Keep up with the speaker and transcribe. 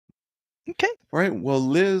Okay. All right. Well,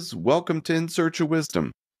 Liz, welcome to In Search of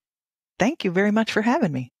Wisdom. Thank you very much for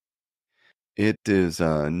having me. It is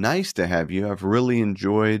nice to have you. I've really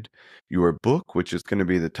enjoyed your book, which is going to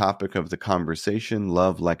be the topic of the conversation,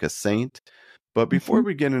 Love Like a Saint. But before Hmm.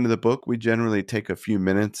 we get into the book, we generally take a few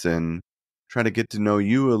minutes and try to get to know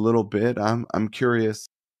you a little bit. I'm curious,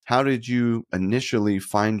 how did you initially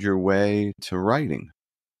find your way to writing?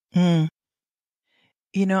 Mm.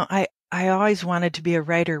 I always wanted to be a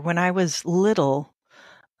writer. When I was little,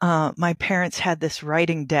 my parents had this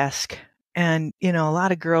writing desk. And, a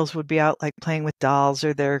lot of girls would be out like playing with dolls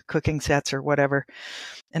or their cooking sets or whatever.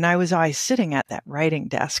 And I was always sitting at that writing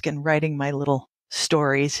desk and writing my little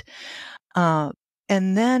stories. Uh,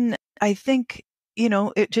 and then I think,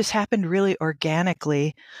 it just happened really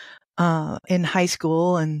organically. In high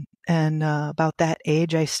school and about that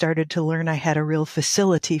age, I started to learn I had a real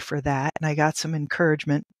facility for that, and I got some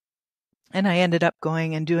encouragement. And I ended up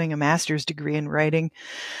going and doing a master's degree in writing,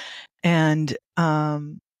 and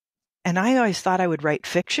I always thought I would write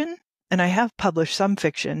fiction, and I have published some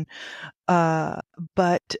fiction.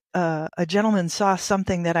 But a gentleman saw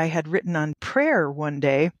something that I had written on prayer one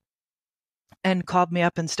day and called me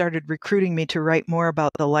up and started recruiting me to write more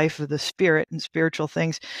about the life of the spirit and spiritual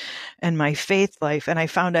things and my faith life. And I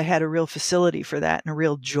found I had a real facility for that and a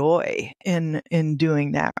real joy in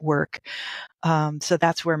doing that work. So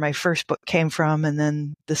that's where my first book came from, and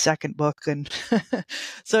then the second book. And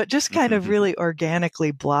so it just kind of really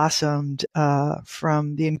organically blossomed,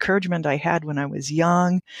 from the encouragement I had when I was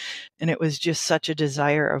young. And it was just such a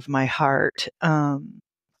desire of my heart.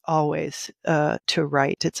 Always to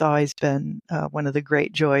write. It's always been one of the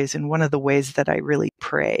great joys and one of the ways that I really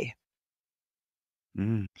pray.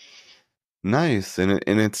 Mm, nice. And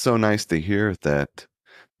it's so nice to hear that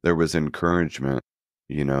there was encouragement,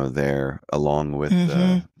 there along with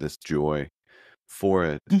Mm-hmm. this joy for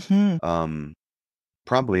it. Mm-hmm. Um,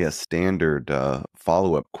 Probably a standard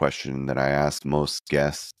follow-up question that I ask most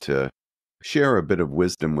guests to share a bit of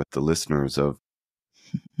wisdom with the listeners of.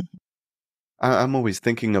 I'm always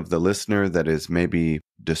thinking of the listener that is maybe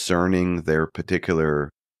discerning their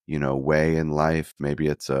particular, way in life. Maybe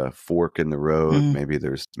it's a fork in the road. Maybe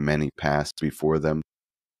there's many paths before them.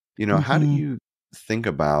 How do Mm-hmm. you think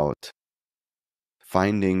about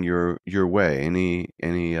finding your way? Any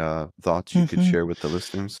thoughts you could Mm-hmm. share with the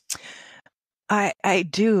listeners? I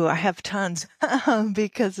do. I have tons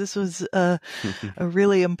because this was a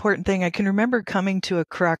really important thing. I can remember coming to a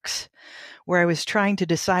crux where I was trying to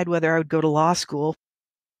decide whether I would go to law school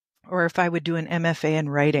or if I would do an MFA in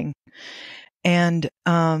writing. And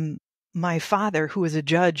my father, who was a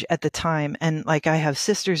judge at the time, and like I have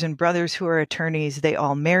sisters and brothers who are attorneys, they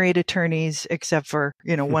all married attorneys except for,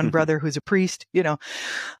 one brother who's a priest,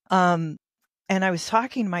 Um, and I was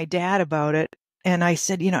talking to my dad about it, and I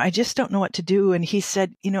said, I just don't know what to do. And he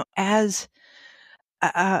said, as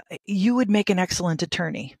you would make an excellent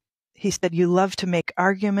attorney. He said, you love to make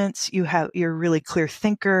arguments. You're a really clear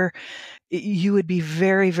thinker. You would be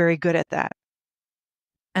very, very good at that.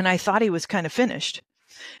 And I thought he was kind of finished.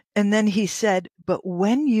 And then he said, but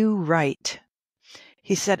when you write,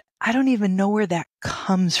 he said, I don't even know where that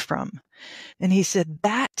comes from. And he said,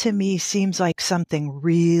 that to me seems like something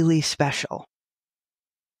really special.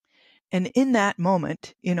 And in that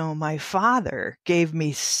moment, my father gave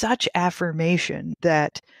me such affirmation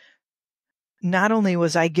that not only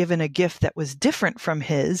was I given a gift that was different from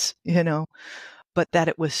his, but that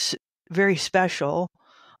it was very special,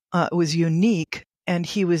 it was unique, and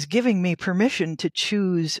he was giving me permission to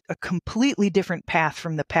choose a completely different path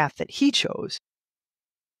from the path that he chose.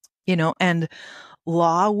 And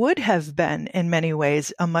law would have been in many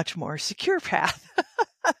ways a much more secure path.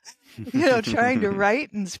 Trying to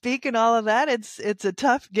write and speak and all of that, it's a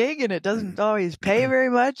tough gig and it doesn't always pay very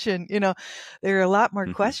much. And, there are a lot more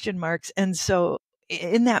question marks. And so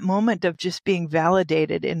in that moment of just being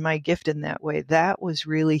validated in my gift in that way, that was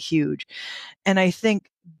really huge. And I think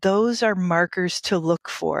those are markers to look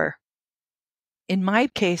for. In my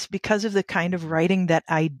case, because of the kind of writing that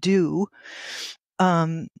I do,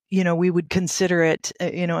 we would consider it,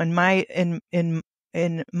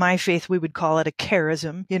 in my faith, we would call it a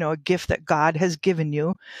charism, a gift that God has given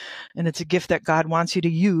you. And it's a gift that God wants you to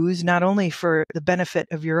use, not only for the benefit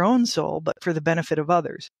of your own soul, but for the benefit of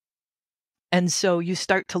others. And so you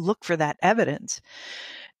start to look for that evidence.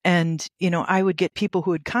 And, I would get people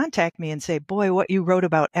who would contact me and say, boy, what you wrote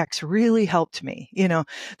about X really helped me,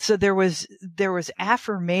 so there was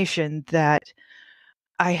affirmation that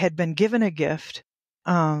I had been given a gift.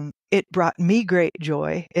 It brought me great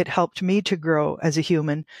joy. It helped me to grow as a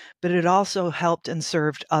human, but it also helped and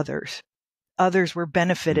served others. Others were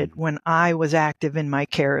benefited when I was active in my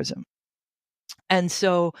charism. And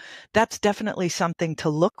so that's definitely something to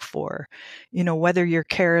look for, whether your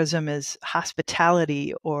charism is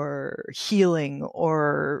hospitality or healing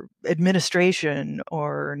or administration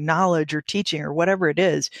or knowledge or teaching or whatever it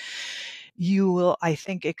is, you will, I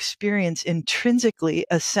think, experience intrinsically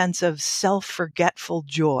a sense of self-forgetful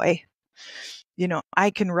joy. I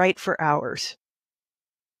can write for hours.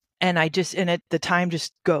 And the time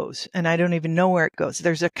just goes and I don't even know where it goes.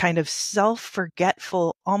 There's a kind of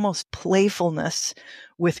self-forgetful, almost playfulness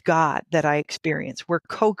with God that I experience. We're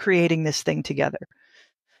co-creating this thing together.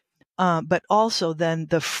 But also then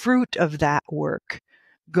the fruit of that work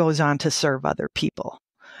goes on to serve other people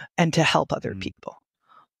and to help other people.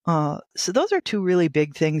 So those are two really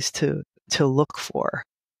big things to look for.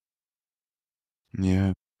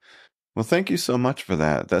 Yeah. Well, thank you so much for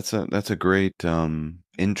that. That's a great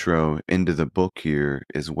intro into the book here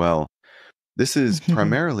as well. This is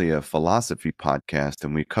primarily a philosophy podcast,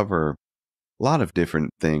 and we cover a lot of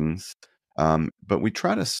different things. But we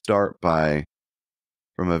try to start by,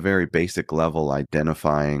 from a very basic level,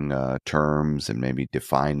 identifying terms and maybe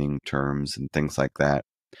defining terms and things like that.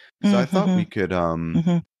 So I thought we could,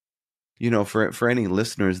 for any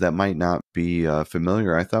listeners that might not be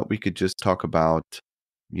familiar, I thought we could just talk about,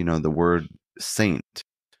 the word saint.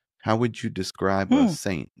 How would you describe a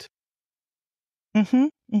saint?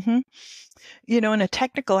 In a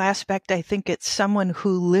technical aspect, I think it's someone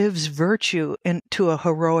who lives virtue to a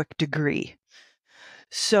heroic degree.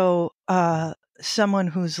 So, someone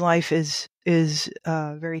whose life is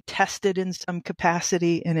very tested in some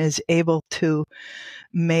capacity and is able to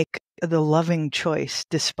make the loving choice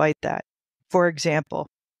despite that. For example,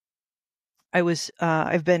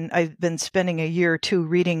 I've been spending a year or two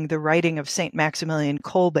reading the writing of Saint Maximilian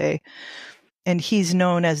Kolbe, and he's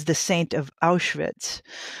known as the Saint of Auschwitz.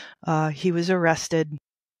 He was arrested,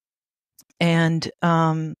 and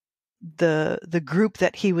the group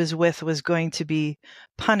that he was with was going to be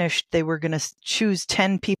punished. They were going to choose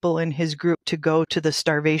 10 people in his group to go to the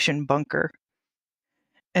starvation bunker.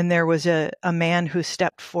 And there was a man who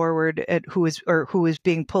stepped forward who was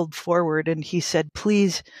being pulled forward, and he said,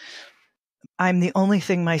 "Please, I'm the only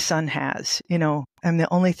thing my son has. I'm the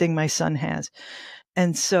only thing my son has."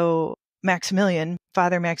 And so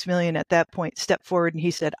Father Maximilian at that point stepped forward and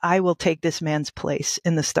he said, "I will take this man's place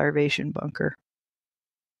in the starvation bunker."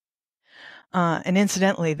 And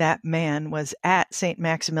incidentally, that man was at St.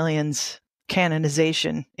 Maximilian's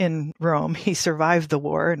canonization in Rome. He survived the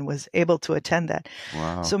war and was able to attend that.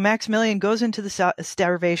 Wow. So Maximilian goes into the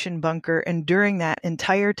starvation bunker, and during that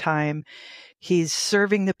entire time, he's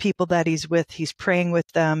serving the people that he's with. He's praying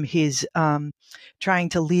with them. He's trying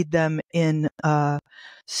to lead them in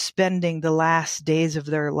spending the last days of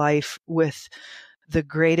their life with the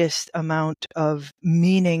greatest amount of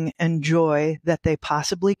meaning and joy that they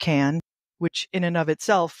possibly can, which in and of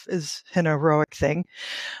itself is an heroic thing.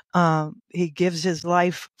 He gives his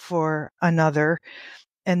life for another.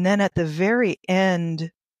 And then at the very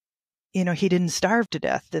end, he didn't starve to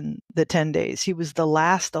death in the 10 days. He was the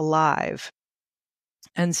last alive.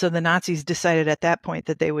 And so the Nazis decided at that point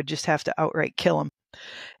that they would just have to outright kill him.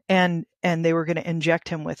 And they were going to inject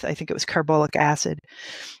him with, I think it was carbolic acid.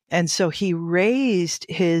 And so he raised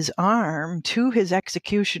his arm to his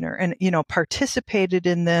executioner and, participated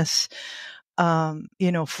in this,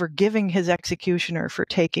 forgiving his executioner for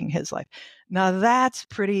taking his life. Now that's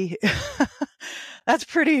pretty, that's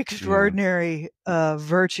pretty extraordinary,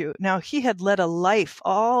 virtue. Now he had led a life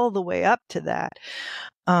all the way up to that.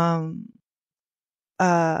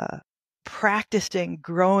 Practicing,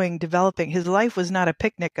 growing, developing. His life was not a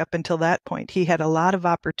picnic up until that point. He had a lot of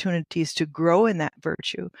opportunities to grow in that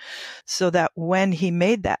virtue, so that when he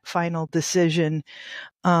made that final decision,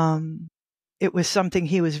 it was something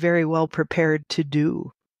he was very well prepared to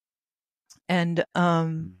do. And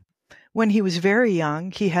when he was very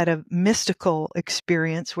young, he had a mystical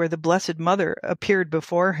experience where the Blessed Mother appeared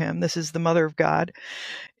before him. This is the Mother of God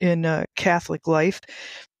in Catholic life.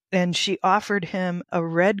 And she offered him a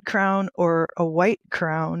red crown or a white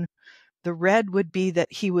crown. The red would be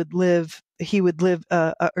that he would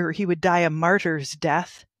die a martyr's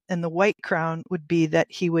death. And the white crown would be that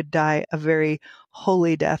he would die a very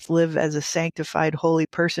holy death, live as a sanctified, holy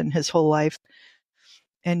person his whole life.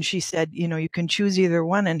 And she said, you can choose either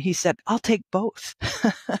one. And he said, "I'll take both."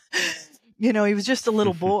 He was just a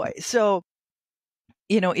little boy. So,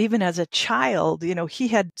 even as a child, he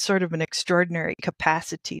had sort of an extraordinary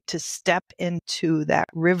capacity to step into that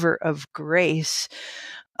river of grace,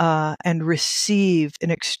 and receive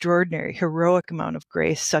an extraordinary, heroic amount of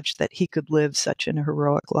grace such that he could live such an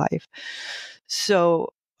heroic life. So,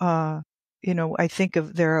 I think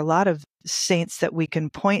there are a lot of saints that we can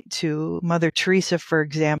point to. Mother Teresa, for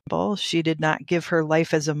example, she did not give her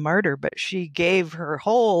life as a martyr, but she gave her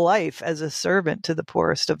whole life as a servant to the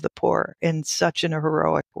poorest of the poor in such an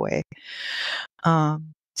heroic way.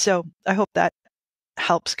 So I hope that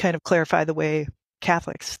helps kind of clarify the way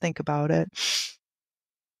Catholics think about it.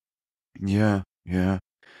 Yeah, yeah.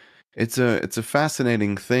 It's a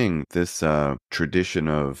fascinating thing, this tradition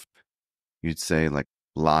of, you'd say, like,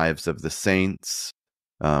 lives of the saints.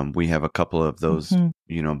 We have a couple of those,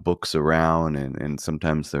 books around, and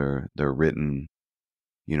sometimes they're written,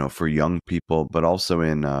 for young people, but also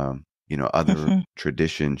in other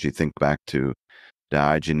traditions. You think back to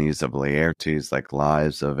Diogenes of Laertes, like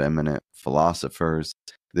lives of eminent philosophers.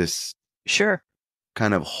 This Sure.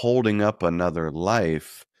 kind of holding up another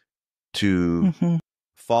life to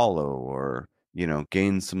follow, or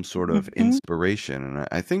gain some sort of inspiration. And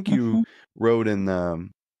I think you wrote in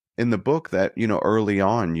the book that early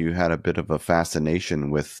on you had a bit of a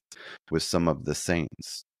fascination with some of the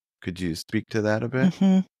saints. Could you speak to that a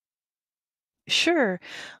bit? Sure.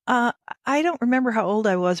 I don't remember how old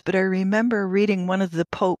I was, but I remember reading one of the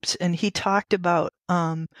popes, and he talked about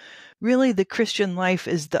really the Christian life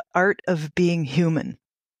is the art of being human.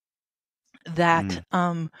 That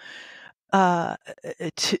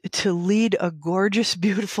to lead a gorgeous,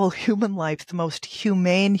 beautiful human life, the most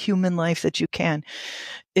humane human life that you can,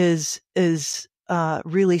 is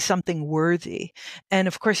really something worthy. And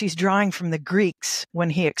of course, he's drawing from the Greeks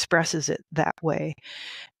when he expresses it that way.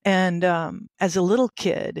 And as a little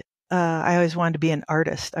kid, I always wanted to be an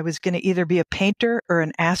artist. I was going to either be a painter or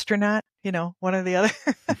an astronaut, one or the other.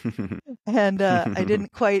 And I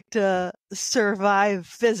didn't quite survive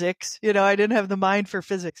physics. I didn't have the mind for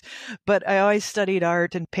physics, but I always studied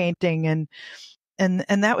art and painting, and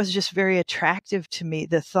that was just very attractive to me.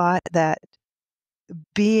 The thought that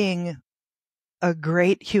being a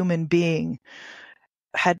great human being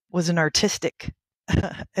was an artistic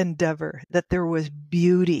endeavor, that there was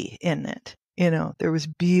beauty in it. There was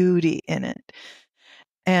beauty in it.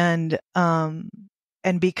 And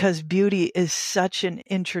because beauty is such an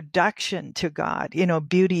introduction to God,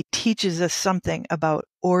 beauty teaches us something about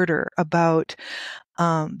order, about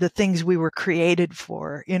the things we were created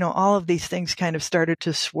for. All of these things kind of started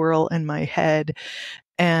to swirl in my head.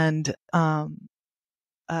 And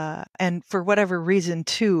for whatever reason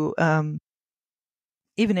too,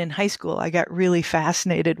 even in high school, I got really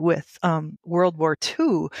fascinated with World War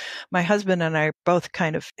II. My husband and I are both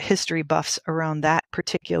kind of history buffs around that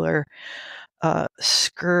particular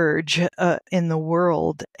scourge in the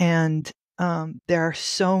world. And there are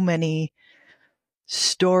so many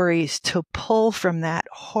stories to pull from that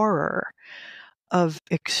horror of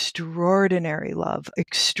extraordinary love,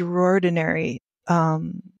 extraordinary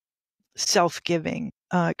self-giving,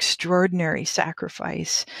 extraordinary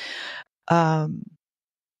sacrifice.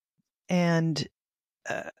 And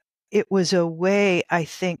it was a way, I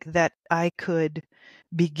think, that I could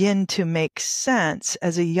begin to make sense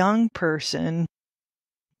as a young person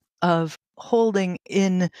of holding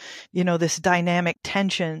in, this dynamic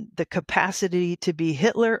tension, the capacity to be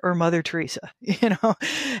Hitler or Mother Teresa,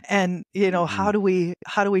 and, how do we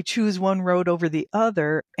choose one road over the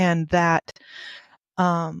other? And that,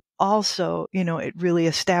 also, it really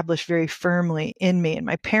established very firmly in me. And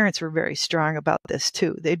my parents were very strong about this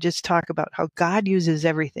too. They just talk about how God uses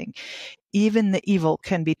everything. Even the evil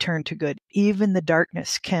can be turned to good. Even the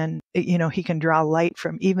darkness he can draw light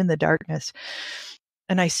from even the darkness.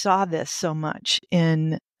 And I saw this so much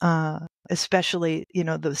in, especially,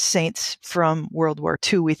 the saints from World War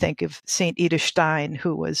II. We think of Saint Edith Stein,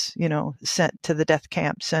 who was, sent to the death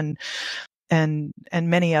camps, and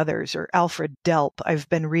many others, or Alfred Delp. I've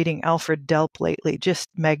been reading Alfred Delp lately, just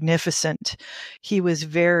magnificent. He was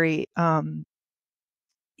very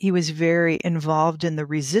involved in the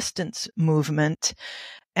resistance movement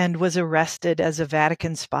and was arrested as a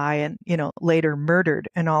Vatican spy and, later murdered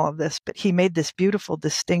and all of this. But he made this beautiful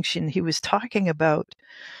distinction. He was talking about,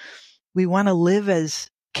 we want to live as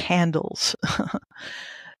candles.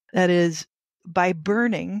 That is, by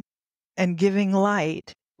burning and giving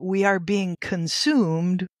light, we are being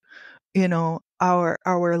consumed.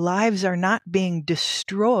 Our lives are not being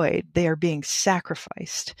destroyed. They are being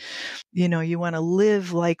sacrificed. You want to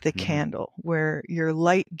live like the candle, where your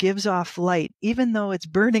light gives off light, even though it's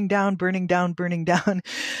burning down, burning down, burning down.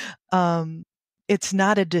 It's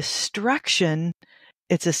not a destruction.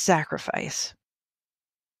 It's a sacrifice.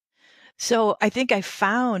 So I think I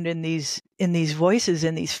found in these voices,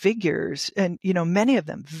 in these figures, and, many of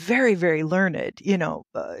them very, very learned,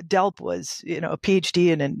 Delp was, a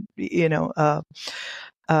PhD and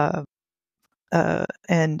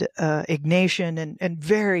Ignatian and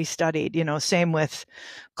very studied, same with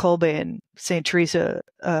Kolbe and St. Teresa,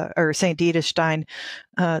 or St. Edith Stein.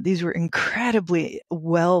 These were incredibly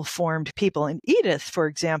well-formed people. And Edith, for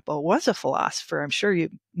example, was a philosopher. I'm sure you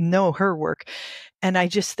know her work. And I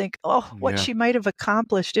just think, what she might have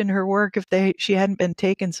accomplished in her work if she hadn't been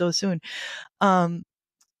taken so soon.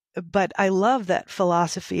 But I love that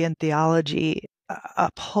philosophy and theology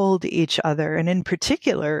uphold each other. And in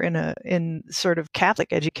particular, in sort of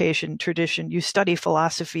Catholic education tradition, you study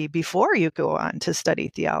philosophy before you go on to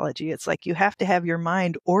study theology. It's like you have to have your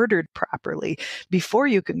mind ordered properly before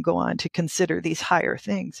you can go on to consider these higher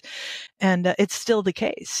things. And it's still the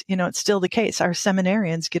case. It's still the case. Our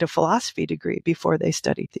seminarians get a philosophy degree before they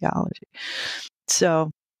study theology.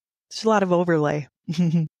 So there's a lot of overlay.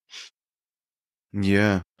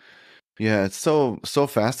 Yeah. Yeah, it's so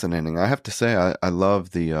fascinating. I have to say, I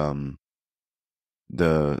love the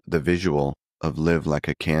visual of live like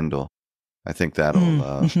a candle. I think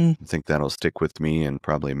that'll stick with me and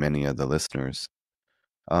probably many of the listeners.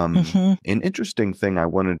 An interesting thing I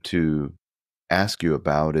wanted to ask you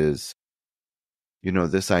about is,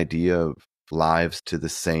 this idea of lives to the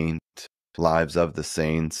saint, lives of the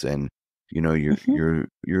saints, and you're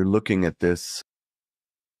looking at this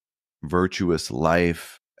virtuous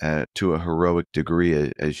life to a heroic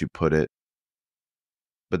degree, as you put it.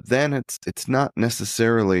 But then it's not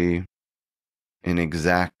necessarily an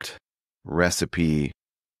exact recipe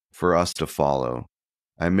for us to follow.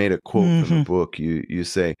 I made a quote from the book. You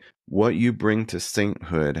say, "What you bring to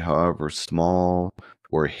sainthood, however small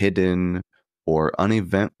or hidden or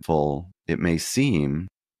uneventful it may seem,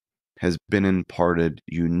 has been imparted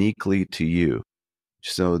uniquely to you."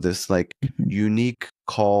 So this unique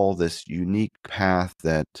call, this unique path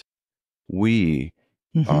that we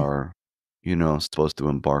are, supposed to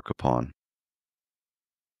embark upon.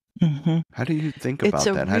 How do you think It's about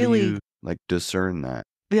a that? How do really, you discern that?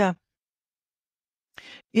 yeah,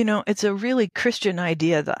 it's a really Christian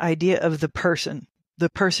idea, the idea of the person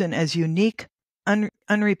as unique,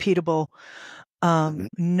 unrepeatable.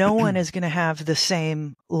 No one is going to have the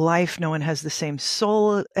same life. No one has the same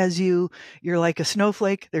soul as you. You're like a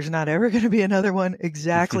snowflake. There's not ever going to be another one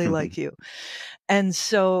exactly like you. And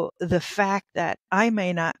so the fact that I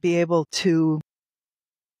may not be able to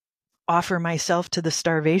offer myself to the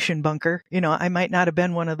starvation bunker, I might not have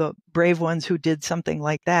been one of the brave ones who did something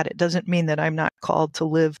like that. It doesn't mean that I'm not called to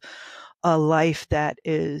live a life that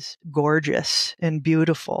is gorgeous and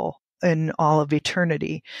beautiful in all of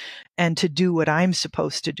eternity and to do what I'm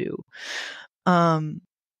supposed to do. And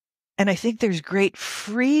I think there's great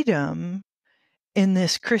freedom in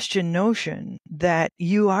this Christian notion that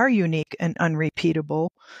you are unique and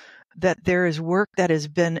unrepeatable, that there is work that has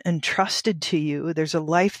been entrusted to you. There's a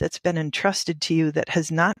life that's been entrusted to you that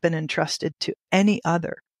has not been entrusted to any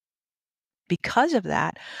other. Because of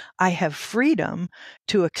that, I have freedom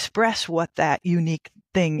to express what that unique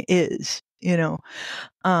thing is, and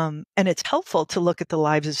it's helpful to look at the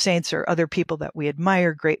lives of saints or other people that we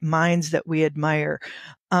admire, great minds that we admire,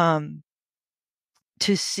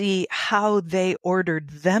 to see how they ordered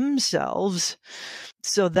themselves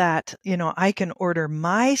so that, I can order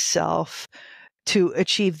myself to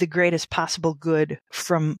achieve the greatest possible good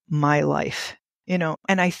from my life, and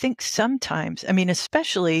I think sometimes,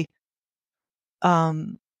 especially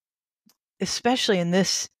in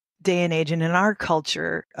this day and age and in our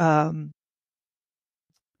culture,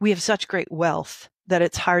 we have such great wealth that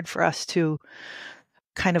it's hard for us to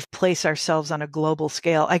kind of place ourselves on a global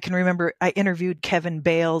scale. I can remember I interviewed Kevin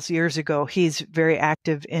Bales years ago. He's very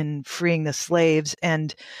active in freeing the slaves,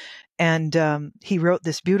 and he wrote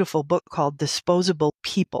this beautiful book called Disposable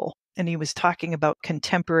People. And he was talking about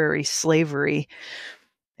contemporary slavery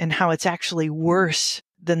and how it's actually worse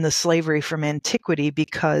than the slavery from antiquity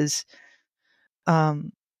because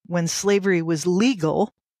when slavery was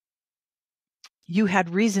legal, you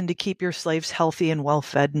had reason to keep your slaves healthy and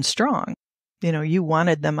well-fed and strong. You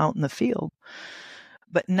wanted them out in the field.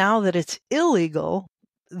 But now that it's illegal,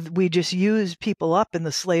 we just use people up in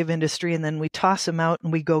the slave industry and then we toss them out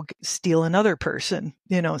and we go steal another person,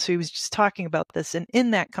 So he was just talking about this. And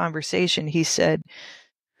in that conversation, he said,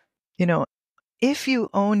 if you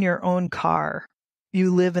own your own car,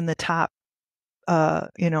 you live in the top, 1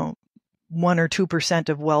 or 2%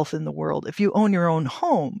 of wealth in the world. If you own your own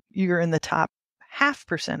home, you're in the top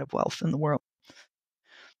 0.5% of wealth in the world.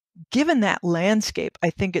 Given that landscape, I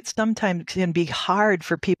think it sometimes can be hard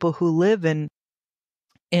for people who live in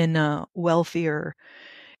wealthier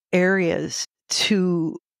areas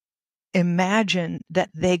to imagine that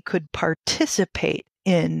they could participate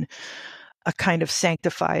in a kind of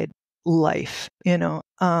sanctified life,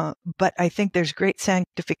 but I think there's great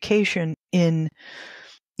sanctification in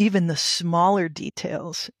even the smaller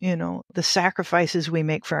details, the sacrifices we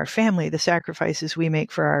make for our family, the sacrifices we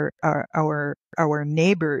make for our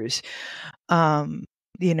neighbors.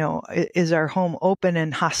 Is our home open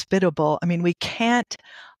and hospitable? I mean, we can't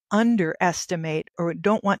underestimate or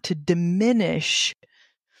don't want to diminish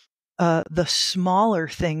the smaller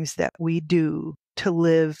things that we do to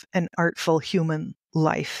live an artful human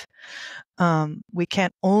life. We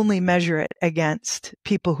can't only measure it against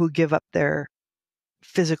people who give up their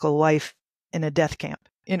physical life in a death camp,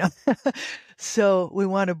 So we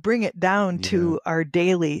want to bring it down to our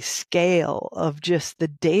daily scale of just the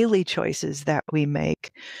daily choices that we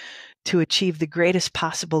make to achieve the greatest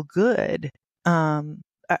possible good.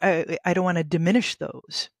 I don't want to diminish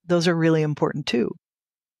those. Those are really important too.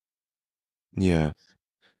 Yeah.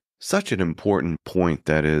 Such an important point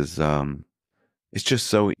that is, it's just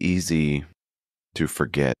so easy to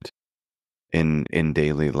forget in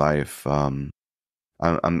daily life. I'm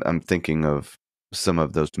thinking of some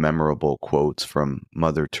of those memorable quotes from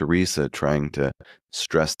Mother Teresa trying to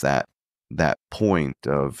stress that point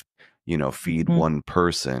of, feed one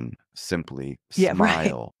person, simply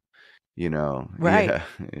smile, Right.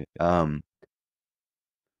 yeah.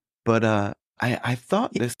 But I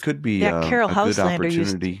thought this could be Yeah, Carol a good Houselander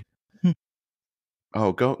used. opportunity.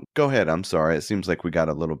 Oh, go ahead. I'm sorry. It seems like we got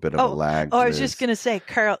a little bit of a lag, I was just Liz. going to say,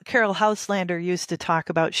 Carol Houselander used to talk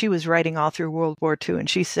about, she was writing all through World War II, and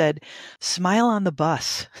she said, smile on the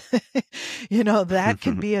bus. That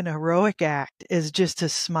can be an heroic act, is just to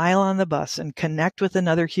smile on the bus and connect with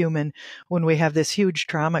another human when we have this huge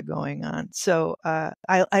trauma going on. So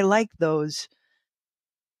I like those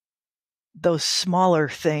smaller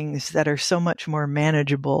things that are so much more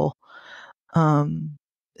manageable,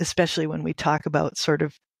 especially when we talk about sort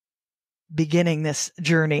of beginning this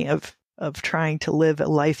journey of trying to live a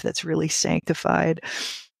life that's really sanctified.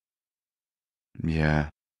 Yeah.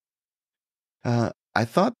 I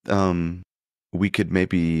thought we could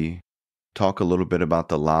maybe talk a little bit about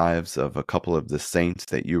the lives of a couple of the saints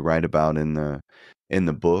that you write about in the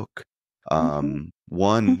book.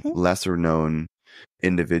 One lesser known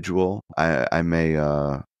individual, I may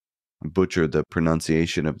butcher the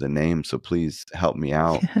pronunciation of the name, so please help me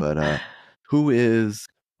out. But who is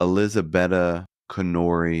Elisabetta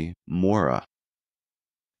Conori Mora?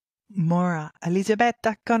 Mora,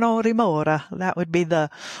 Elisabetta Canori Mora. That would be the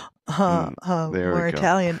There we more go.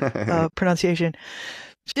 Italian pronunciation.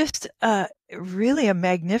 Just really a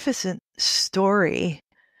magnificent story.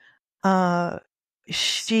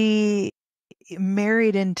 She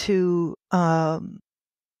married into a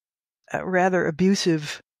rather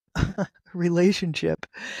abusive relationship,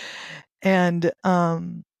 and at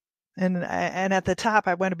the top,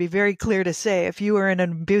 I want to be very clear to say, if you are in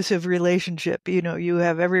an abusive relationship, you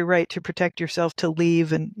have every right to protect yourself, to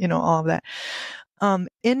leave, and all of that.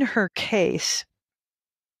 In her case,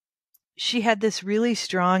 she had this really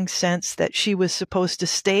strong sense that she was supposed to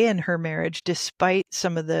stay in her marriage despite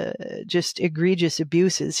some of the just egregious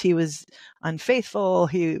abuses. He was unfaithful.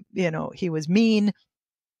 He was mean.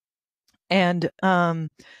 And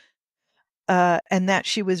that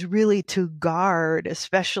she was really to guard,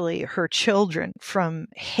 especially her children, from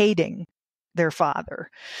hating their father.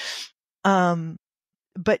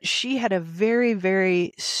 But she had a very,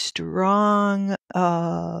 very strong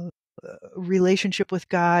relationship with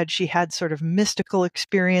God. She had sort of mystical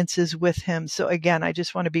experiences with him. So again, I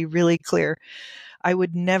just want to be really clear. I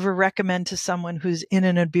would never recommend to someone who's in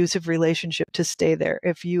an abusive relationship to stay there.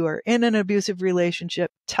 If you are in an abusive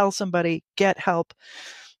relationship, tell somebody, get help.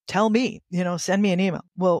 Tell me, send me an email.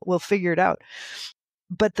 We'll figure it out.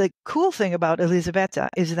 But the cool thing about Elisabetta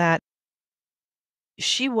is that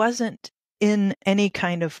she wasn't in any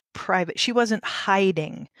kind of she wasn't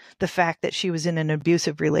hiding the fact that she was in an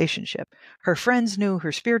abusive relationship. Her friends knew,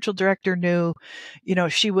 her spiritual director knew,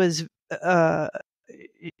 she was,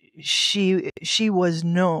 she was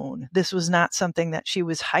known. This was not something that she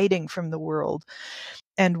was hiding from the world.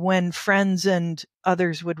 And when friends and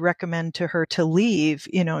others would recommend to her to leave,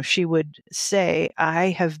 she would say, I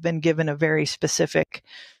have been given a very specific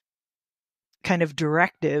kind of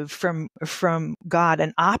directive from God,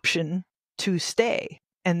 an option to stay.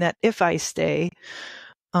 And that if I stay,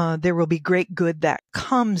 there will be great good that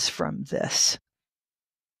comes from this.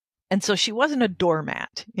 And so she wasn't a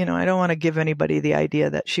doormat. I don't want to give anybody the idea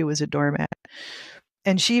that she was a doormat.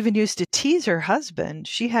 And she even used to tease her husband.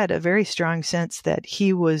 She had a very strong sense that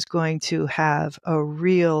he was going to have a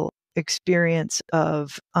real experience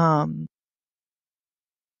of kind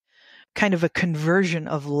of a conversion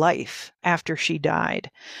of life after she died.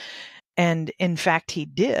 And in fact, he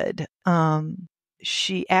did.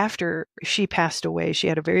 After she passed away, she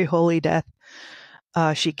had a very holy death.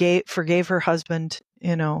 She forgave her husband,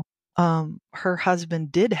 her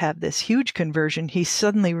husband did have this huge conversion. He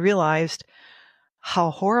suddenly realized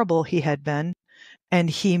how horrible he had been, and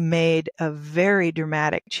he made a very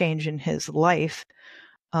dramatic change in his life.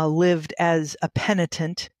 Lived as a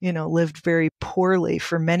penitent, lived very poorly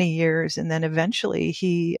for many years. And then eventually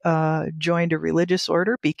he joined a religious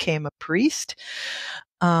order, became a priest.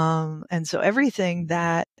 And so everything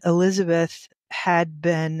that Elizabeth had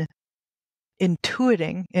been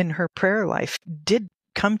intuiting in her prayer life did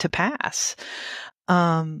come to pass.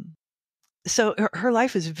 So her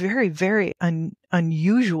life is very, very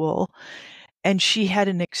unusual. And she had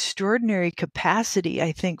an extraordinary capacity,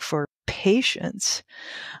 I think, for patience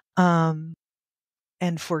and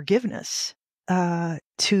forgiveness,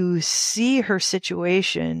 to see her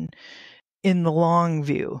situation in the long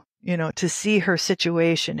view, to see her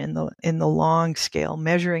situation in the long scale,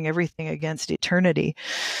 measuring everything against eternity,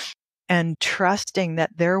 and trusting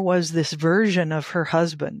that there was this version of her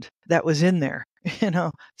husband that was in there,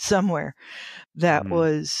 somewhere, that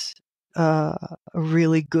was a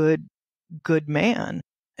really good man.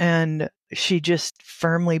 And she just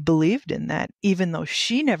firmly believed in that, even though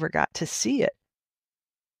she never got to see it.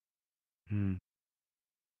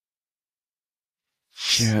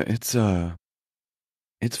 Yeah,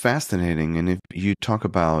 it's fascinating. And if you talk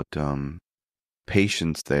about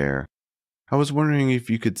patience there, I was wondering if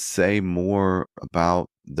you could say more about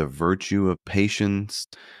the virtue of patience,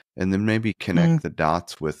 and then maybe connect the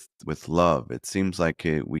dots with love. It seems like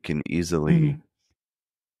we can easily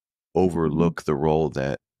overlook the role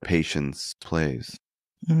that patience plays.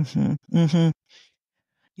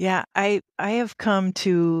 Yeah, I have come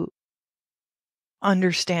to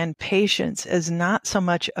understand patience as not so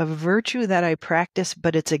much a virtue that I practice,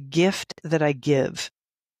 but it's a gift that I give.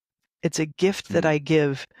 It's a gift that I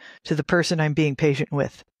give to the person I'm being patient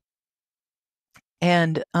with.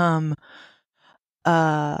 And and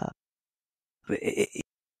I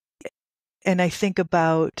think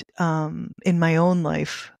about in my own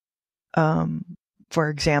life, for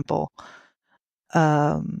example,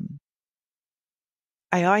 I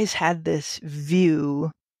always had this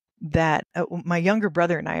view that my younger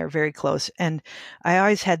brother and I are very close. And I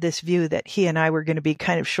always had this view that he and I were going to be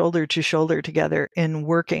kind of shoulder to shoulder together in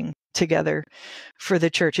working together for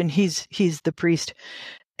the church. And he's the priest.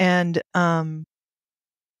 And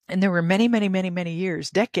there were many, many, many, many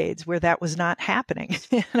years, decades where that was not happening.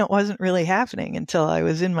 And it wasn't really happening until I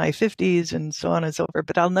was in my 50s and so on and so forth.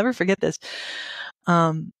 But I'll never forget this.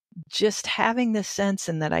 Just having this sense,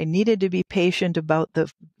 and that I needed to be patient about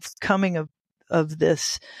the coming of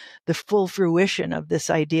this, the full fruition of this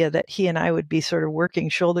idea that he and I would be sort of working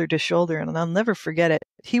shoulder to shoulder. And I'll never forget it.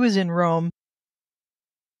 He was in Rome,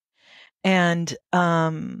 and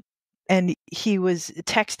he was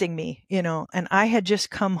texting me, and I had just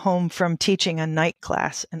come home from teaching a night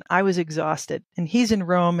class, and I was exhausted, and he's in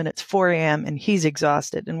Rome, and it's 4 a.m. and he's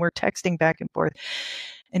exhausted, and we're texting back and forth.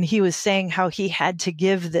 And he was saying how he had to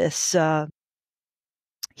give this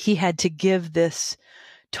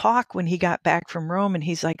talk when he got back from Rome. And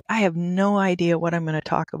he's like, I have no idea what I'm going to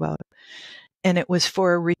talk about. And it was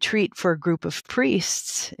for a retreat for a group of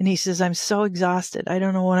priests. And he says, I'm so exhausted. I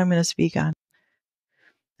don't know what I'm going to speak on.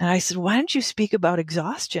 And I said, why don't you speak about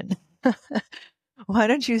exhaustion? Why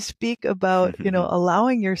don't you speak about,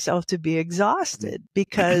 allowing yourself to be exhausted?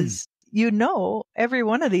 Because every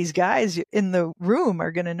one of these guys in the room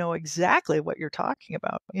are going to know exactly what you're talking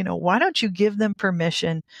about. Why don't you give them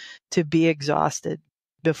permission to be exhausted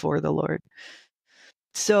before the Lord?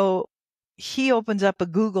 So he opens up a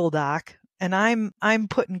Google Doc, and I'm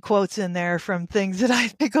putting quotes in there from things that I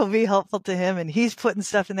think will be helpful to him, and he's putting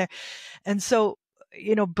stuff in there. And so,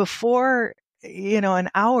 before, an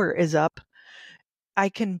hour is up, I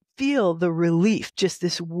can feel the relief, just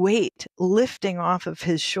this weight lifting off of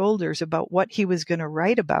his shoulders about what he was going to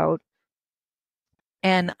write about.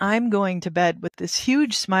 And I'm going to bed with this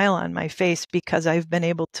huge smile on my face because I've been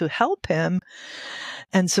able to help him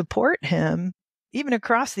and support him even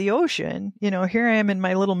across the ocean. Here I am in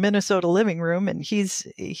my little Minnesota living room, and he's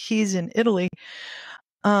in Italy.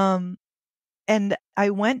 And I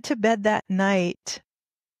went to bed that night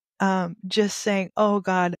just saying, oh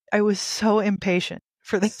God, I was so impatient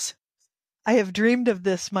for this. I have dreamed of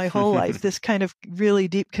this my whole life, this kind of really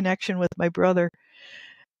deep connection with my brother.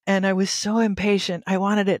 And I was so impatient. I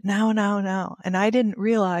wanted it now, now, now. And I didn't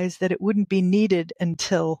realize that it wouldn't be needed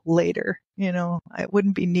until later. It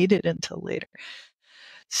wouldn't be needed until later.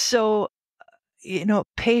 So,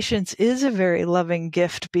 patience is a very loving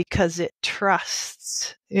gift because it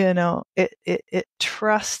trusts, it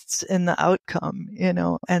trusts in the outcome,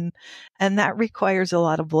 and that requires a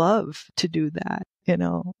lot of love to do that.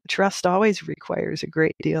 Trust always requires a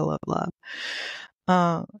great deal of love.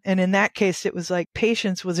 And in that case, it was like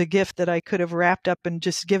patience was a gift that I could have wrapped up and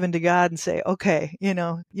just given to God and say, okay,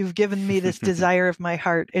 you've given me this desire of my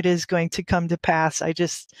heart. It is going to come to pass. I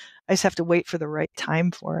just have to wait for the right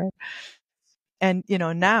time for it. And,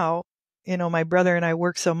 now, my brother and I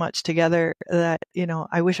work so much together that,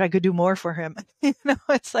 I wish I could do more for him.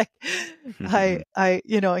 It's like,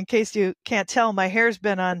 in case you can't tell, my hair's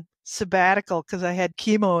been on sabbatical because I had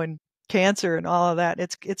chemo and cancer and all of that.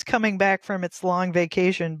 It's coming back from its long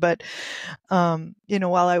vacation. But,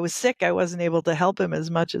 while I was sick, I wasn't able to help him as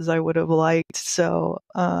much as I would have liked. So,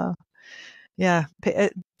 yeah,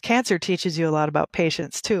 cancer teaches you a lot about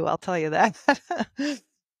patience too. I'll tell you that.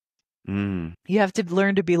 Mm. You have to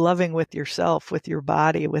learn to be loving with yourself, with your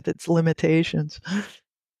body, with its limitations.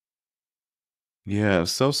 Yeah,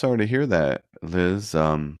 so sorry to hear that, Liz.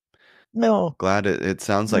 No, Glad it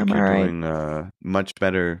sounds like I'm you're all right. doing much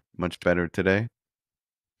better today.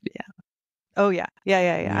 Yeah. Oh yeah. Yeah.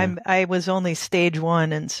 Yeah. I was only stage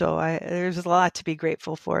 1, and so there's a lot to be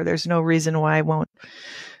grateful for. There's no reason why I won't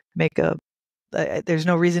make there's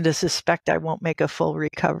no reason to suspect I won't make a full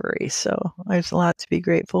recovery. So there's a lot to be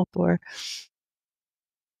grateful for.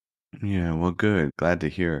 Yeah, well, good. Glad to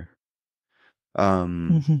hear.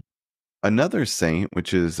 Mm-hmm. Another saint,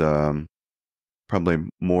 which is probably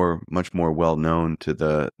much more well known to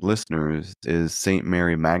the listeners, is Saint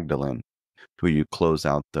Mary Magdalene, who you close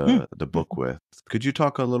out the book with. Could you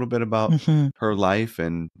talk a little bit about Mm-hmm. her life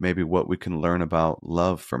and maybe what we can learn about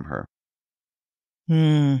love from her?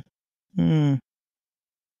 Mm-hmm.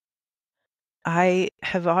 I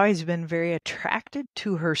have always been very attracted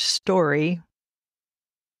to her story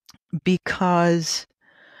because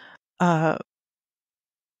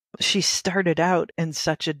she started out in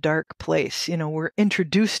such a dark place. We're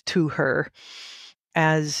introduced to her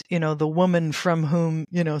as, the woman from whom,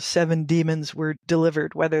 7 demons were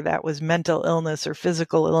delivered, whether that was mental illness or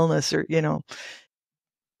physical illness or,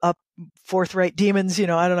 up forthright demons, I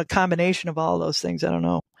don't know, a combination of all those things. I don't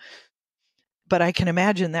know. But I can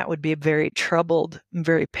imagine that would be a very troubled and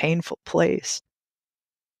very painful place.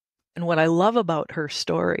 And what I love about her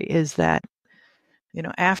story is that,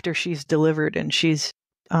 after she's delivered and she's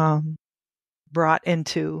brought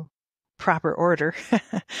into proper order,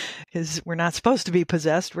 because we're not supposed to be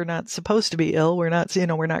possessed, we're not supposed to be ill, we're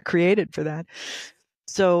not created for that.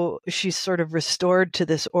 So she's sort of restored to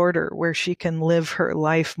this order where she can live her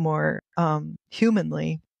life more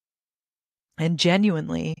humanly and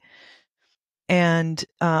genuinely, and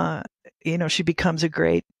she becomes a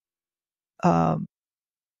great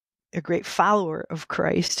follower of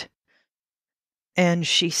Christ. And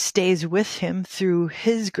she stays with him through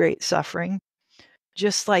his great suffering,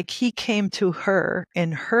 just like he came to her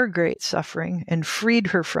in her great suffering and freed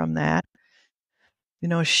her from that.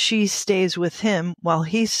 She stays with him while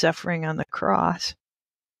he's suffering on the cross.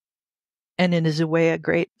 And it is a way, a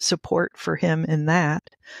great support for him in that.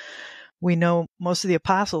 We know most of the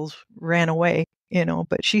apostles ran away,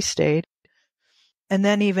 but she stayed. And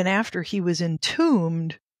then even after he was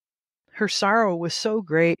entombed, her sorrow was so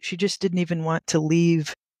great, she just didn't even want to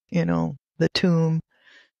leave, the tomb.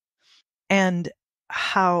 And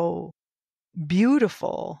how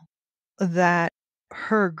beautiful that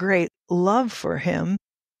her great love for him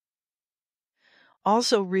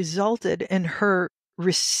also resulted in her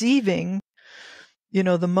receiving,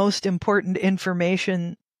 the most important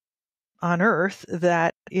information on earth,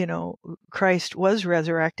 that, Christ was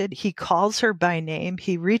resurrected. He calls her by name.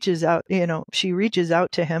 He reaches out, she reaches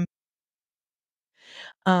out to him.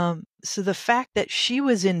 So the fact that she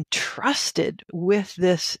was entrusted with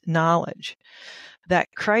this knowledge that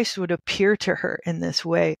Christ would appear to her in this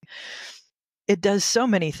way, it does so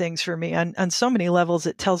many things for me on so many levels.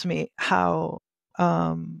 It tells me how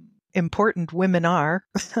important women are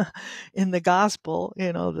in the gospel,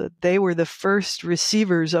 that they were the first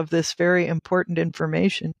receivers of this very important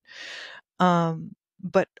information.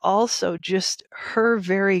 But also just her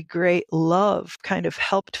very great love kind of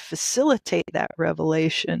helped facilitate that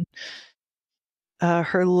revelation.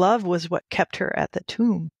 Her love was what kept her at the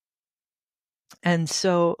tomb. And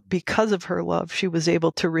so because of her love, she was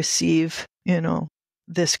able to receive,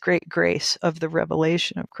 this great grace of the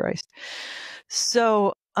revelation of Christ.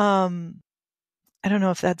 So, I don't know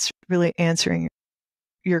if that's really answering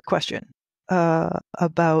your question,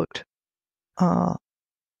 about,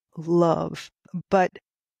 love, but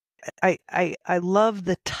I love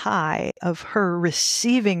the tie of her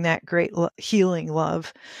receiving that great healing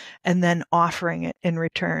love and then offering it in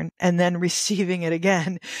return and then receiving it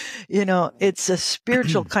again. It's a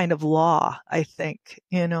spiritual kind of law, I think.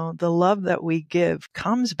 The love that we give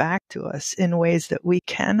comes back to us in ways that we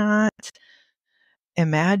cannot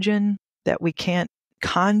imagine, that we can't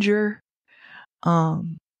conjure.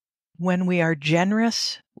 When we are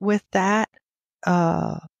generous with that,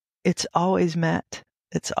 it's always met.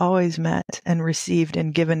 It's always met and received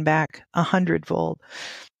and given back 100-fold.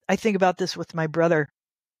 I think about this with my brother.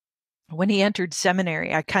 When he entered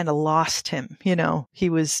seminary, I kind of lost him. He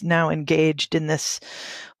was now engaged in this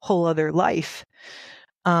whole other life.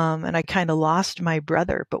 And I kind of lost my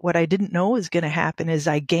brother. But what I didn't know was going to happen is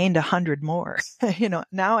I gained 100 more.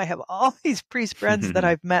 Now I have all these priest friends that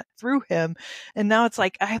I've met through him. And now it's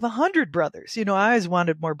like I have 100 brothers. I always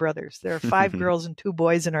wanted more brothers. There are 5 girls and 2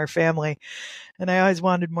 boys in our family. And I always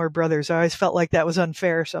wanted more brothers. I always felt like that was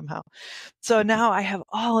unfair somehow. So now I have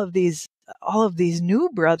all of these new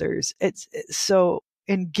brothers. It's so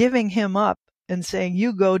in giving him up and saying,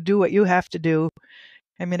 you go do what you have to do.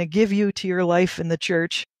 I'm going to give you to your life in the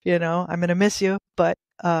church. I'm going to miss you, but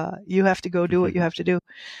you have to go do what you have to do.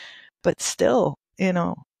 But still,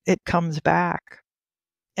 it comes back.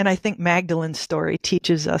 And I think Magdalene's story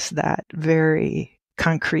teaches us that very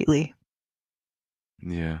concretely.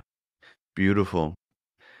 Yeah. Beautiful.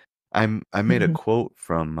 I made a quote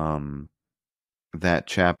from that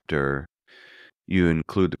chapter. You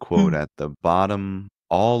include the quote at the bottom.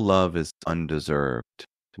 All love is undeserved.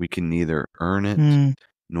 We can neither earn it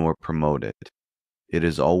nor promote it. It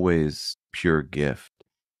is always pure gift.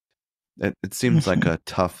 It seems like a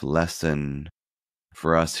tough lesson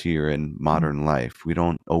for us here in modern life. We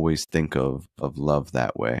don't always think of love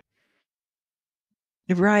that way.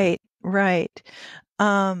 Right.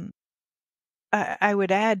 I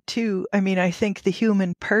would add too, I think the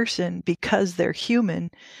human person, because they're human,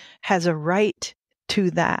 has a right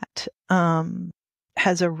to that,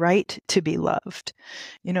 has a right to be loved.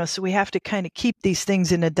 So we have to kind of keep these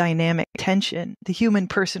things in a dynamic tension. The human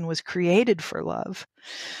person was created for love,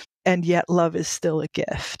 and yet love is still a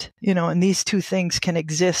gift, and these two things can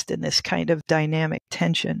exist in this kind of dynamic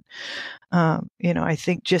tension. I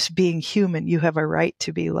think just being human, you have a right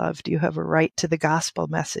to be loved. You have a right to the gospel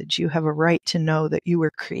message. You have a right to know that you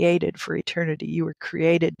were created for eternity. You were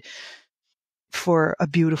created for a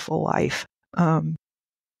beautiful life.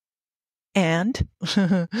 And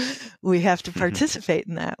we have to participate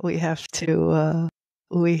in that. We have to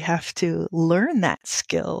learn that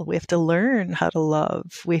skill. We have to learn how to love.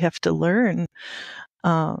 We have to learn,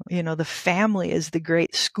 the family is the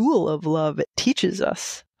great school of love. It teaches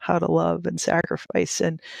us how to love and sacrifice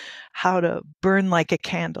and how to burn like a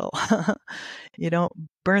candle. You don't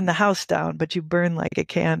burn the house down, but you burn like a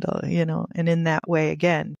candle, and in that way,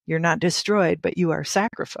 again, you're not destroyed, but you are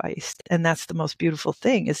sacrificed. And that's the most beautiful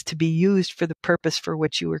thing, is to be used for the purpose for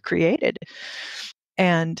which you were created.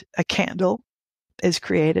 And a candle is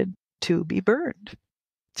created to be burned,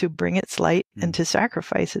 to bring its light and to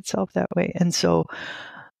sacrifice itself that way. And so,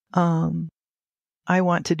 I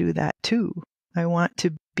want to do that too. I want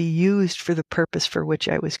to be used for the purpose for which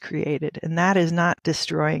I was created. And that is not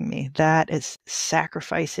destroying me. That is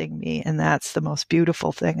sacrificing me. And that's the most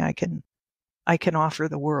beautiful thing I can offer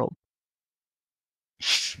the world.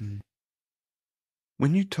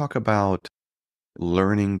 When you talk about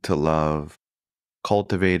learning to love,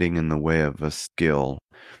 cultivating in the way of a skill,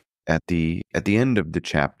 at the end of the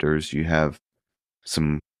chapters, you have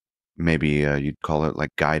some, maybe you'd call it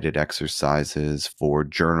like guided exercises for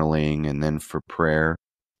journaling and then for prayer.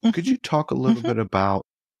 Could you talk a little bit about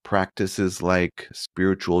practices like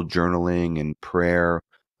spiritual journaling and prayer,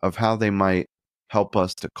 of how they might help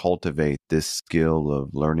us to cultivate this skill of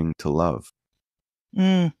learning to love?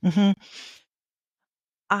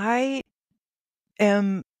 I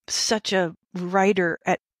am such a writer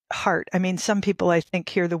at heart. Some people, I think,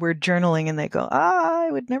 hear the word journaling and they go, I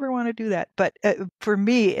would never want to do that. But for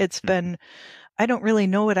me, it's been, I don't really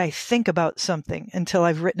know what I think about something until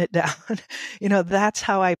I've written it down. That's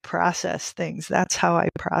how I process things. That's how I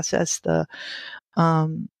process the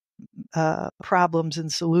problems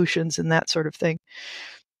and solutions and that sort of thing.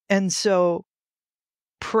 And so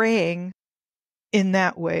praying in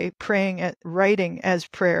that way, writing as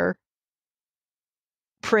prayer,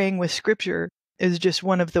 praying with scripture is just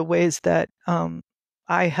one of the ways that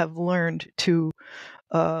I have learned to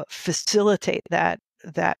facilitate that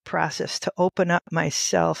process, to open up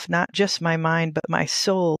myself, not just my mind, but my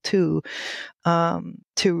soul too,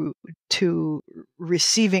 to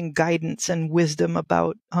receiving guidance and wisdom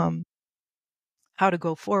about how to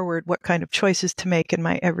go forward, what kind of choices to make in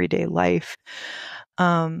my everyday life.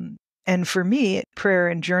 And for me, prayer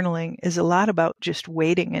and journaling is a lot about just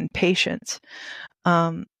waiting and patience.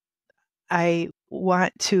 I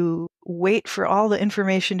want to wait for all the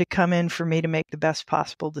information to come in for me to make the best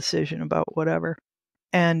possible decision about whatever.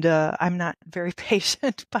 And I'm not very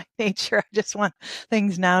patient by nature. I just want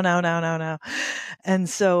things now, now, now, now, now. And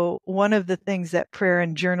so one of the things that prayer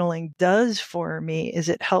and journaling does for me is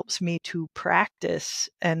it helps me to practice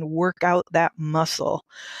and work out that muscle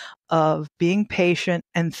of being patient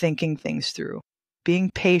and thinking things through.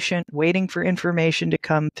 Being patient, waiting for information to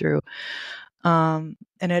come through.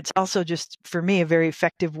 And it's also just for me a very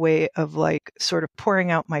effective way of like sort of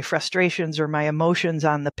pouring out my frustrations or my emotions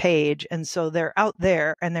on the page. And so they're out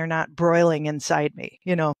there and they're not broiling inside me.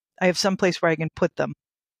 You know, I have some place where I can put them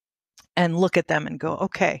and look at them and go,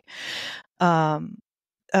 okay.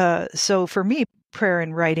 So for me, prayer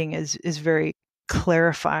and writing is very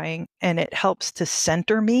clarifying, and it helps to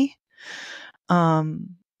center me.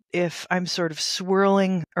 If I'm sort of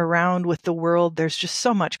swirling around with the world, there's just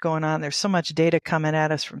so much going on. There's so much data coming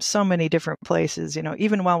at us from so many different places. You know,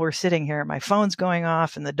 even while we're sitting here, my phone's going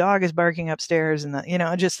off and the dog is barking upstairs and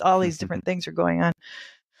just all these different things are going on.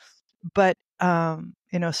 But,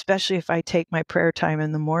 especially if I take my prayer time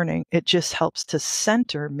in the morning, it just helps to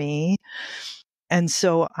center me. And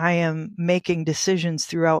so I am making decisions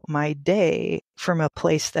throughout my day from a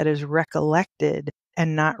place that is recollected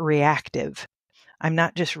and not reactive. I'm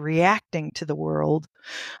not just reacting to the world.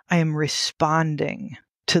 I am responding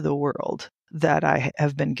to the world that I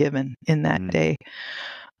have been given in that day.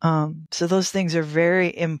 So those things are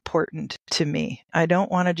very important to me. I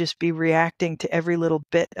don't want to just be reacting to every little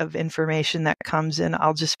bit of information that comes in.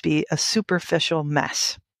 I'll just be a superficial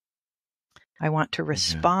mess. I want to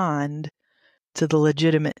respond to the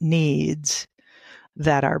legitimate needs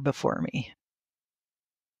that are before me.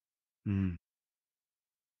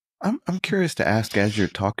 I'm curious to ask, as you're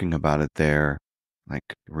talking about it there, like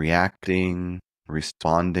reacting,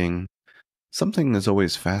 responding, something that's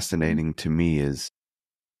always fascinating to me is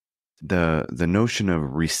the notion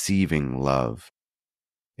of receiving love.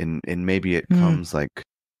 And maybe it comes like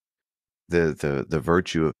the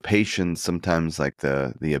virtue of patience, sometimes like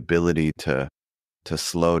the ability to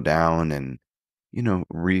slow down and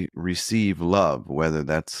receive love, whether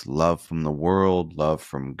that's love from the world, love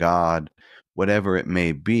from God, whatever it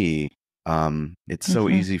may be. It's so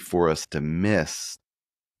easy for us to miss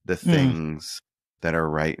the things that are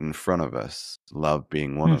right in front of us, love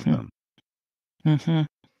being one of them.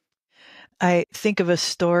 I think of a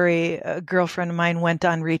story. A girlfriend of mine went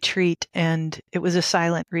on retreat, and it was a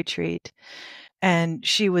silent retreat. And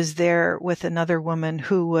she was there with another woman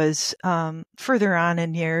who was further on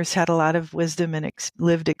in years, had a lot of wisdom and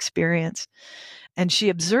lived experience. And she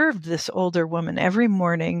observed this older woman every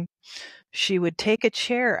morning. She would take a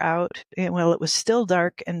chair out while it was still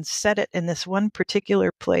dark and set it in this one particular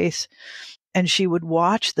place, and she would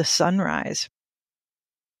watch the sunrise.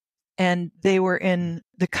 And they were in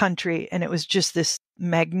the country, and it was just this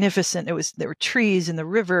magnificent, there were trees in the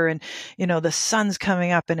river, and, the sun's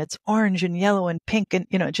coming up and it's orange and yellow and pink and,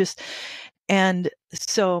 and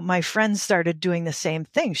so my friends started doing the same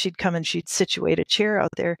thing. She'd come and she'd situate a chair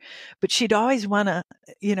out there, but she'd always want to,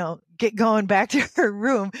 get going back to her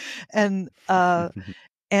room. And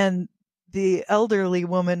the elderly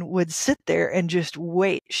woman would sit there and just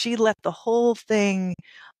wait. She let the whole thing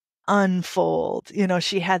unfold.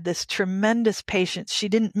 She had this tremendous patience. She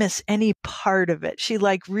didn't miss any part of it. She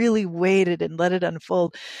really waited and let it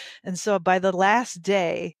unfold. And so by the last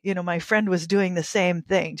day, my friend was doing the same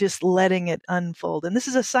thing, just letting it unfold. And this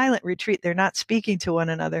is a silent retreat. They're not speaking to one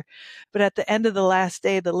another. But at the end of the last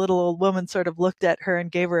day, the little old woman sort of looked at her and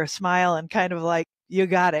gave her a smile and kind of like, you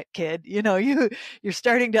got it, kid. You're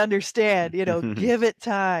starting to understand, give it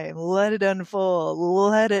time, let it unfold,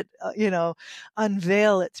 let it,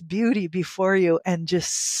 unveil its beauty before you and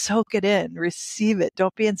just soak it in, receive it.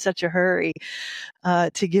 Don't be in such a hurry,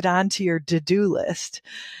 to get onto your to-do list.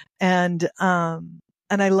 And I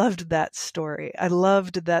loved that story. I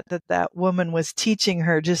loved that woman was teaching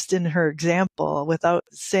her just in her example without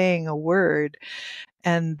saying a word.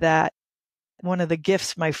 And that one of the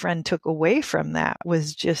gifts my friend took away from that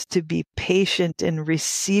was just to be patient in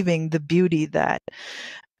receiving the beauty that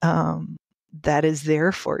is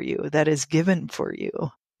there for you, that is given for you.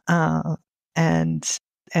 And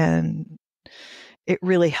it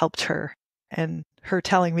really helped her. And her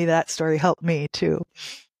telling me that story helped me too.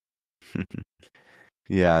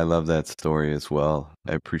 Yeah, I love that story as well.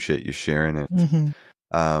 I appreciate you sharing it.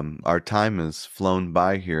 Our time has flown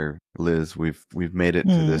by here, Liz. We've made it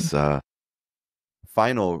to this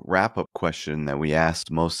final wrap up question that we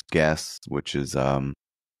asked most guests, which is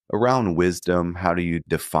around wisdom. How do you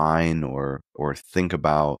define or think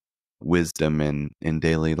about wisdom in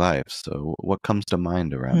daily life? So, what comes to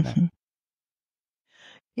mind around that? Mm-hmm.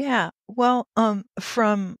 Yeah. Well,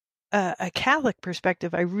 from a Catholic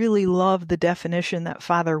perspective, I really love the definition that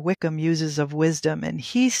Father Wickham uses of wisdom. And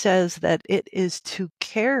he says that it is to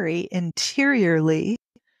carry interiorly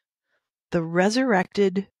the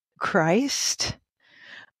resurrected Christ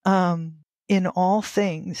in all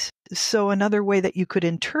things. So another way that you could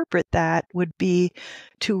interpret that would be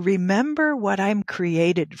to remember what I'm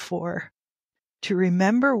created for, to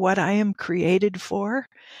remember what I am created for,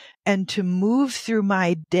 and to move through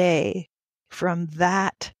my day from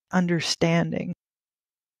that understanding.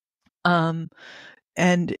 And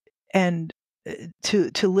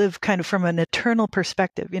to live kind of from an eternal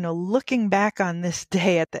perspective, looking back on this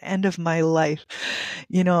day at the end of my life,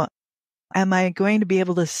 am I going to be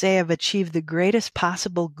able to say I've achieved the greatest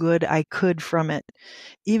possible good I could from it,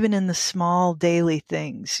 even in the small daily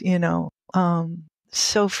things,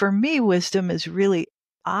 So for me, wisdom is really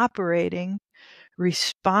operating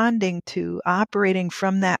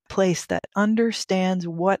from that place that understands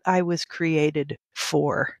what I was created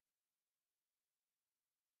for.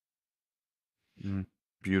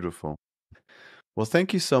 Beautiful. Well,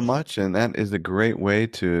 thank you so much, and that is a great way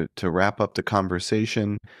to wrap up the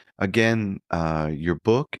conversation. Again, your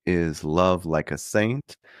book is Love Like a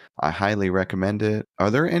Saint. I highly recommend it.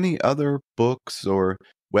 Are there any other books or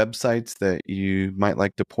websites that you might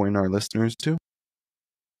like to point our listeners to?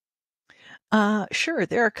 Sure.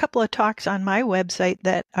 There are a couple of talks on my website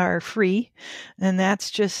that are free, and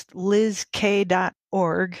that's just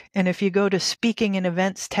lizk.org. And if you go to Speaking and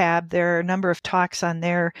Events tab, there are a number of talks on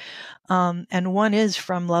there. And one is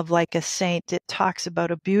from Love Like a Saint. It talks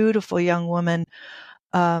about a beautiful young woman.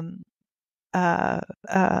 Um, uh,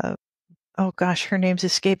 uh, oh gosh, her name's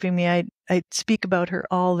escaping me. I speak about her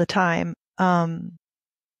all the time.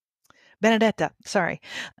 Benedetta, sorry.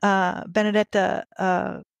 Benedetta,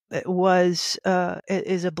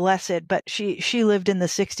 is a blessed, but she lived in the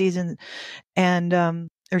 60s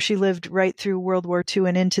or she lived right through World War II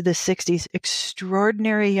and into the 60s.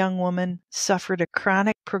 Extraordinary young woman, suffered a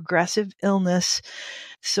chronic progressive illness.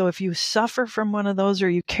 So if you suffer from one of those or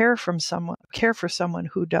you care for someone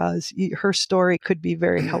who does, her story could be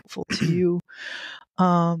very helpful to you.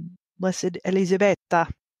 Blessed Elisabetta.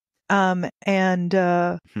 And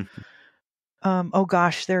oh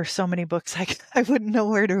gosh, there are so many books. I wouldn't know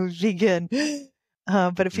where to begin.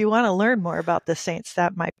 But if you want to learn more about the saints,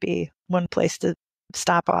 that might be one place to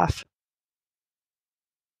stop off.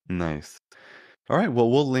 Nice. All right. Well,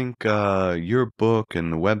 we'll link your book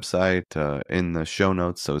and the website in the show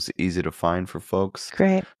notes so it's easy to find for folks.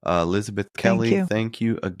 Great. Elizabeth Thank Kelly, you. thank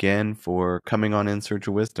you again for coming on In Search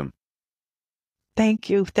of Wisdom. Thank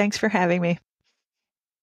you. Thanks for having me.